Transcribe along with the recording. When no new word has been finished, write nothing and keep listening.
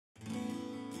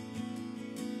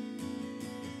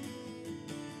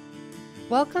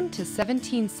Welcome to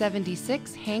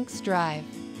 1776 Hanks Drive.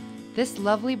 This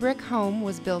lovely brick home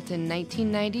was built in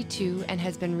 1992 and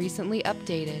has been recently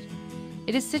updated.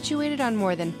 It is situated on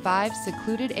more than 5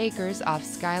 secluded acres off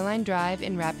Skyline Drive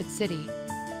in Rapid City.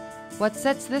 What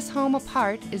sets this home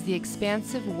apart is the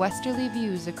expansive westerly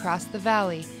views across the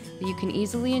valley that you can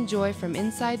easily enjoy from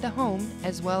inside the home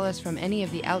as well as from any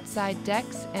of the outside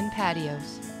decks and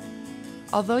patios.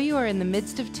 Although you are in the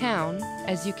midst of town,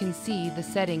 as you can see, the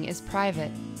setting is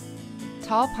private.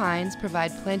 Tall pines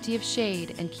provide plenty of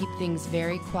shade and keep things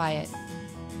very quiet.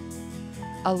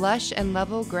 A lush and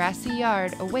level grassy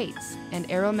yard awaits, and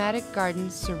aromatic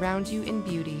gardens surround you in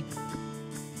beauty.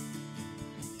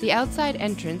 The outside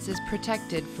entrance is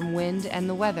protected from wind and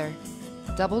the weather.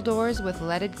 Double doors with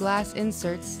leaded glass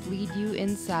inserts lead you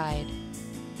inside.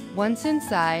 Once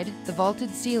inside, the vaulted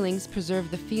ceilings preserve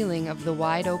the feeling of the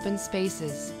wide open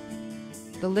spaces.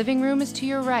 The living room is to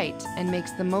your right and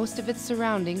makes the most of its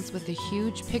surroundings with a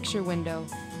huge picture window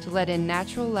to let in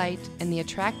natural light and the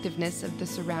attractiveness of the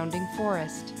surrounding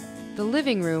forest. The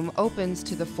living room opens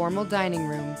to the formal dining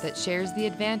room that shares the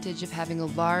advantage of having a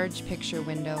large picture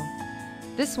window.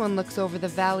 This one looks over the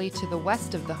valley to the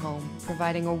west of the home,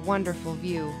 providing a wonderful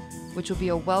view, which will be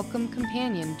a welcome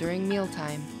companion during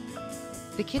mealtime.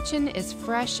 The kitchen is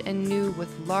fresh and new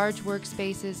with large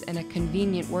workspaces and a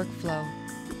convenient workflow.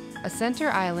 A center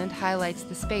island highlights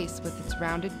the space with its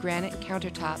rounded granite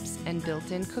countertops and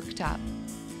built-in cooktop.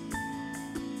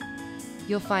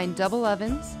 You'll find double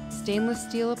ovens, stainless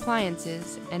steel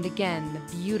appliances, and again,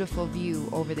 the beautiful view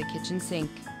over the kitchen sink.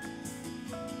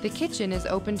 The kitchen is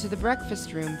open to the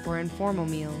breakfast room for informal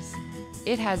meals.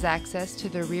 It has access to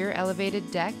the rear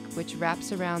elevated deck, which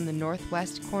wraps around the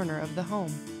northwest corner of the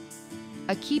home.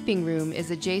 A keeping room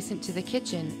is adjacent to the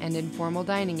kitchen and informal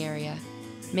dining area,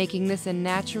 making this a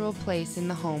natural place in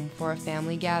the home for a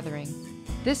family gathering.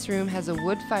 This room has a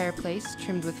wood fireplace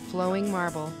trimmed with flowing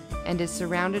marble and is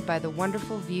surrounded by the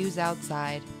wonderful views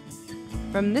outside.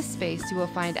 From this space you will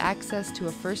find access to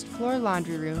a first-floor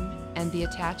laundry room and the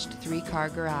attached 3-car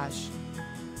garage.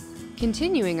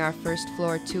 Continuing our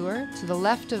first-floor tour, to the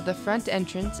left of the front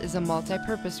entrance is a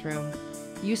multi-purpose room,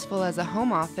 useful as a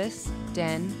home office,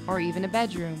 den, or even a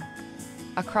bedroom.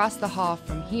 Across the hall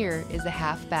from here is a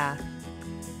half bath.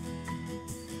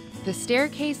 The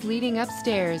staircase leading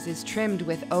upstairs is trimmed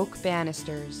with oak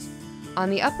banisters. On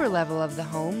the upper level of the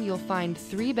home, you'll find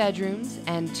 3 bedrooms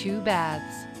and 2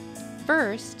 baths.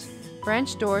 First,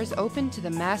 French doors open to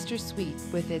the master suite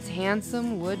with its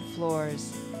handsome wood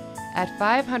floors. At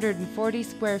 540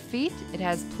 square feet, it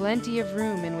has plenty of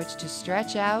room in which to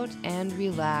stretch out and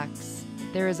relax.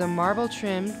 There is a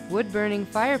marble-trimmed, wood-burning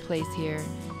fireplace here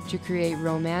to create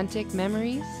romantic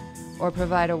memories or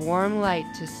provide a warm light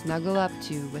to snuggle up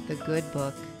to with a good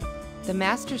book. The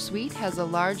master suite has a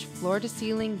large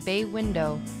floor-to-ceiling bay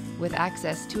window with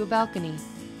access to a balcony.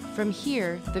 From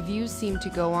here, the views seem to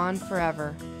go on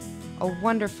forever. A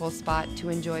wonderful spot to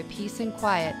enjoy peace and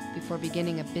quiet before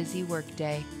beginning a busy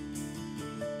workday.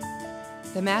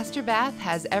 The master bath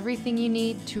has everything you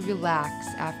need to relax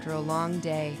after a long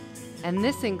day, and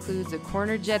this includes a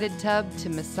corner-jetted tub to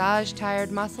massage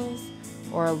tired muscles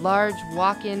or a large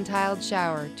walk-in tiled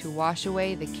shower to wash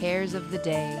away the cares of the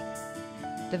day.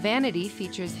 The vanity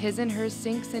features his and hers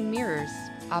sinks and mirrors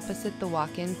opposite the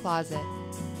walk-in closet.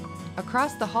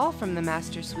 Across the hall from the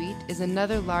master suite is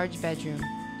another large bedroom,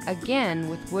 again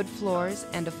with wood floors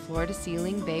and a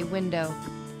floor-to-ceiling bay window.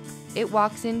 It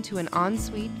walks into an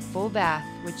ensuite full bath,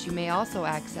 which you may also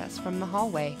access from the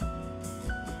hallway.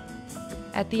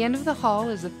 At the end of the hall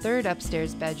is a third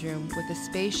upstairs bedroom with a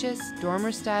spacious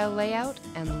dormer-style layout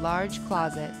and large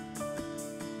closet.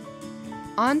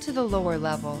 On to the lower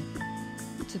level.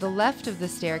 To the left of the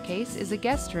staircase is a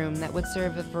guest room that would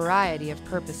serve a variety of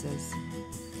purposes.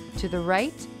 To the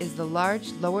right is the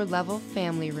large lower-level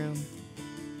family room.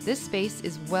 This space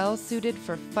is well suited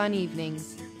for fun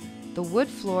evenings. The wood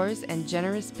floors and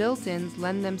generous built-ins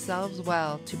lend themselves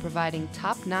well to providing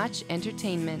top-notch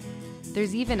entertainment.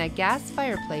 There's even a gas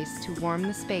fireplace to warm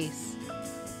the space.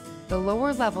 The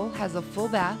lower level has a full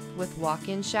bath with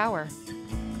walk-in shower.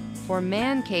 For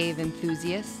man cave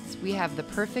enthusiasts, we have the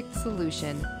perfect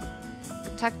solution.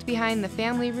 Tucked behind the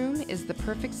family room is the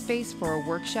perfect space for a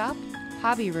workshop,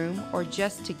 hobby room, or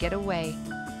just to get away.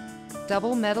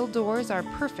 Double metal doors are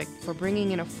perfect for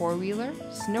bringing in a 4-wheeler,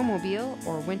 snowmobile,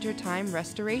 or wintertime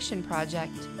restoration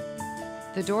project.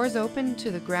 The doors open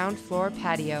to the ground floor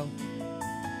patio.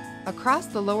 Across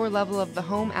the lower level of the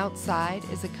home outside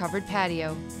is a covered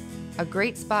patio, a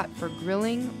great spot for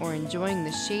grilling or enjoying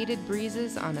the shaded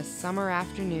breezes on a summer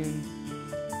afternoon.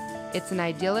 It's an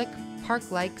idyllic,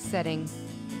 park-like setting.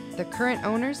 The current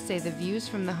owners say the views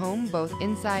from the home, both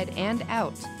inside and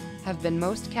out, have been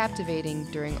most captivating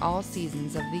during all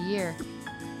seasons of the year.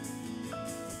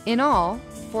 In all,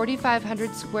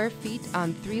 4,500 square feet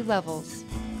on 3 levels,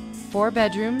 4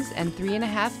 bedrooms and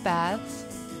 3.5 baths,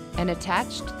 an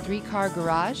attached 3-car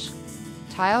garage,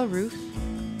 tile roof,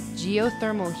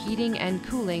 geothermal heating and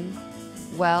cooling,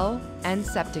 well, and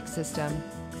septic system.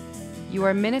 You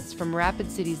are minutes from Rapid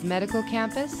City's medical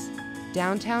campus,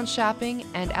 downtown shopping,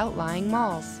 and outlying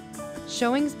malls.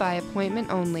 Showings by appointment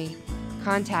only.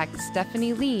 Contact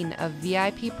Stephanie Lean of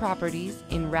VIP Properties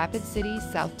in Rapid City,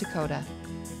 South Dakota.